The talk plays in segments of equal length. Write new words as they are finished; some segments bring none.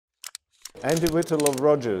Andy Whittle of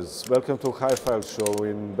Rogers, welcome to Hi-Fi Show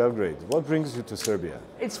in Belgrade. What brings you to Serbia?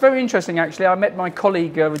 It's very interesting actually. I met my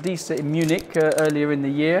colleague Radisa in Munich earlier in the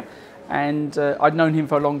year, and I'd known him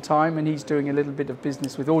for a long time, and he's doing a little bit of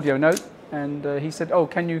business with Audio Note, and he said, "Oh,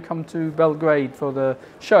 can you come to Belgrade for the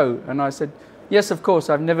show?" And I said, "Yes, of course.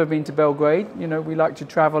 I've never been to Belgrade. You know, we like to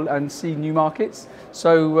travel and see new markets."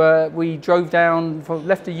 So we drove down,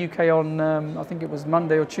 left the UK on, I think it was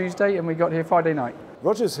Monday or Tuesday, and we got here Friday night.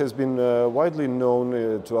 Rogers has been widely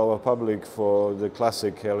known to our public for the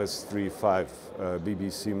classic LS35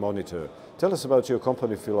 BBC monitor. Tell us about your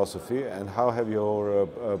company philosophy and how have your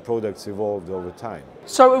products evolved over time?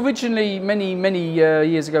 So originally, many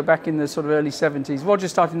years ago, back in the sort of early 70s, Rogers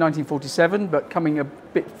started in 1947, but coming a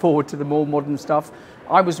bit forward to the more modern stuff.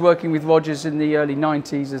 I was working with Rogers in the early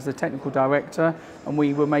 90s as the technical director, and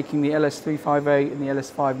we were making the LS358 and the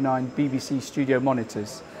LS59 BBC studio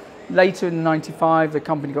monitors. Later in '95, the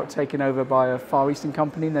company got taken over by a Far Eastern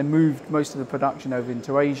company, and they moved most of the production over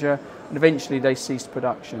into Asia, and eventually they ceased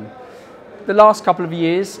production. The last couple of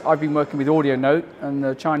years, I've been working with Audio Note, and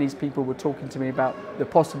the Chinese people were talking to me about the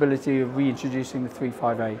possibility of reintroducing the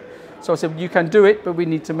 35A. So I said, "You can do it, but we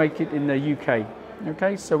need to make it in the UK."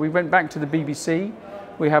 Okay, so we went back to the BBC.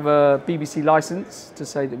 We have a BBC license to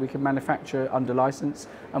say that we can manufacture under license,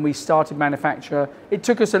 and we started manufacture. It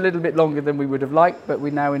took us a little bit longer than we would have liked, but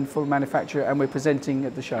we're now in full manufacture and we're presenting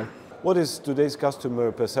at the show. What is today's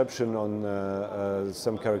customer perception on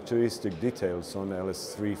some characteristic details on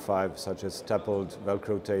LS35, such as stapled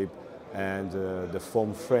Velcro tape and the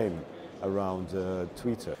foam frame around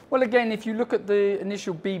tweeter? Well, again, if you look at the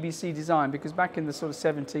initial BBC design, because back in the sort of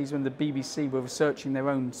 70s when the BBC were researching their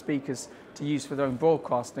own speakers to use for their own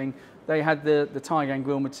broadcasting, they had the Tigan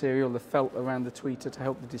grill material, the felt around the tweeter to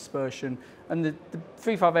help the dispersion. And the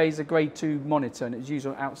 35A is a grade 2 monitor, and it's used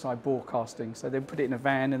on outside broadcasting. So they'd put it in a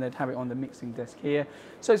van and they'd have it on the mixing desk here.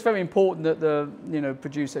 So it's very important that the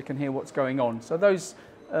producer can hear what's going on. So those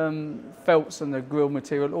felts and the grill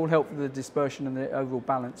material all help with the dispersion and the overall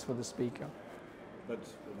balance for the speaker. But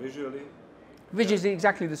visually? Visually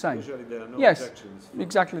exactly the same. Visually there are no yes, objections.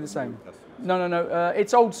 exactly the same. No.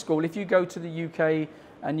 It's old school. If you go to the UK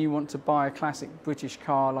and you want to buy a classic British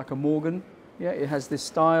car like a Morgan, yeah, it has this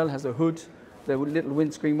style, has a hood, there were little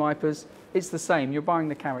windscreen wipers. It's the same. You're buying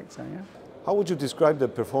the character. Yeah. How would you describe the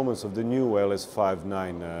performance of the new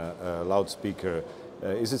LS59 loudspeaker?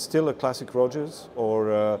 Is it still a classic Rogers,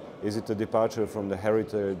 or is it a departure from the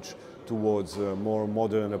heritage towards a more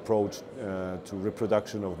modern approach to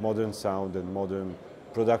reproduction of modern sound and modern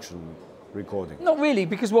production recording? Not really,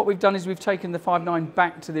 because what we've done is we've taken the 59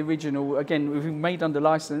 back to the original. Again, we've made under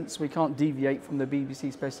license. We can't deviate from the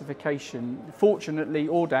BBC specification. Fortunately,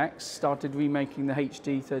 Audax started remaking the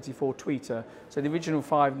HD34 tweeter. So the original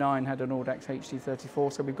 59 had an Audax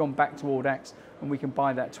HD34, so we've gone back to Audax and we can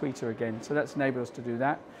buy that tweeter again. So that's enabled us to do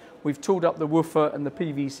that. We've tooled up the woofer and the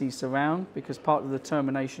PVC surround, because part of the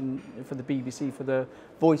termination for the BBC for the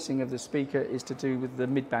voicing of the speaker is to do with the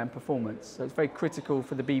mid-band performance. So it's very critical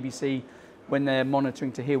for the BBC when they're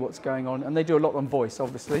monitoring to hear what's going on, and they do a lot on voice,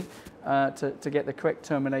 obviously, to get the correct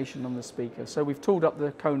termination on the speaker. So we've tooled up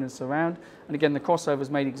the cone and surround, and again the crossover is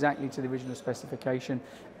made exactly to the original specification,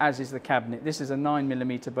 as is the cabinet. This is a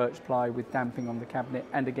 9mm birch ply with damping on the cabinet,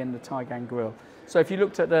 and again the Tigan grill. So if you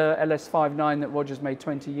looked at the LS59 that Rogers made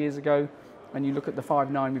 20 years ago, and you look at the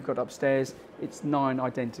 59 we've got upstairs, it's 9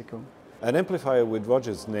 identical. An amplifier with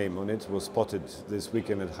Rogers' name on it was spotted this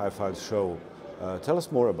weekend at Hi-Fi Show. Tell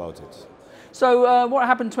us more about it. So what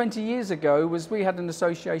happened 20 years ago was we had an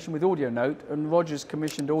association with Audio Note, and Rogers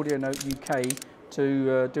commissioned Audio Note UK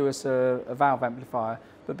to do us a valve amplifier.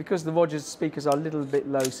 But because the Rogers speakers are a little bit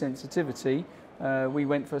low sensitivity, we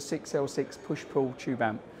went for a 6L6 push-pull tube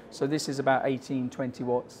amp. So this is about 18-20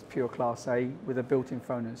 watts, pure Class A, with a built-in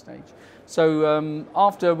phono stage. So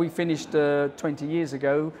after we finished 20 years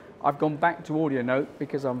ago, I've gone back to Audio Note,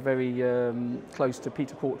 because I'm very close to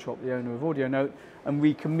Peter Portrop, the owner of Audio Note, and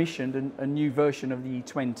we commissioned a new version of the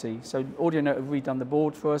E20. So Audio Note have redone the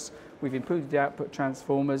board for us. We've improved the output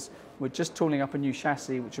transformers. We're just tooling up a new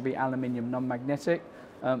chassis, which will be aluminium non-magnetic.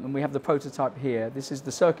 And we have the prototype here. This is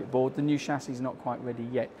the circuit board. The new chassis is not quite ready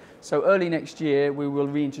yet. So early next year, we will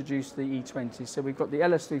reintroduce the E20. So we've got the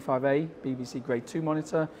LS35A BBC Grade 2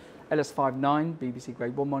 monitor, LS59 BBC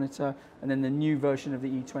Grade 1 monitor, and then the new version of the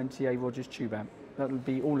E20A Rogers tube amp. That will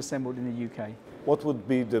be all assembled in the UK. What would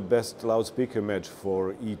be the best loudspeaker match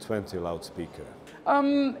for E20 loudspeaker?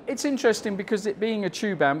 It's interesting because it being a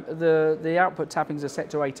tube amp, the output tappings are set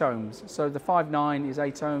to 8 ohms. So the 5.9 is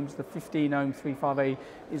 8 ohms, the 15 ohm 3.5A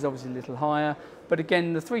is obviously a little higher. But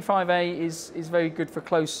again, the 3.5A is very good for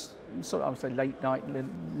close sort of, I would say, late night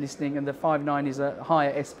listening, and the 5.9 is a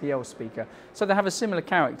higher SPL speaker. So they have a similar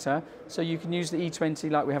character. So you can use the E20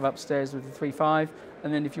 like we have upstairs with the 3.5,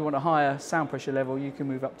 and then if you want a higher sound pressure level, you can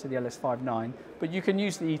move up to the LS 5.9. But you can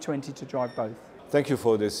use the E20 to drive both. Thank you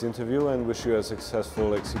for this interview and wish you a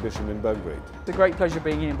successful exhibition in Belgrade. It's a great pleasure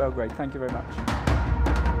being here in Belgrade. Thank you very much.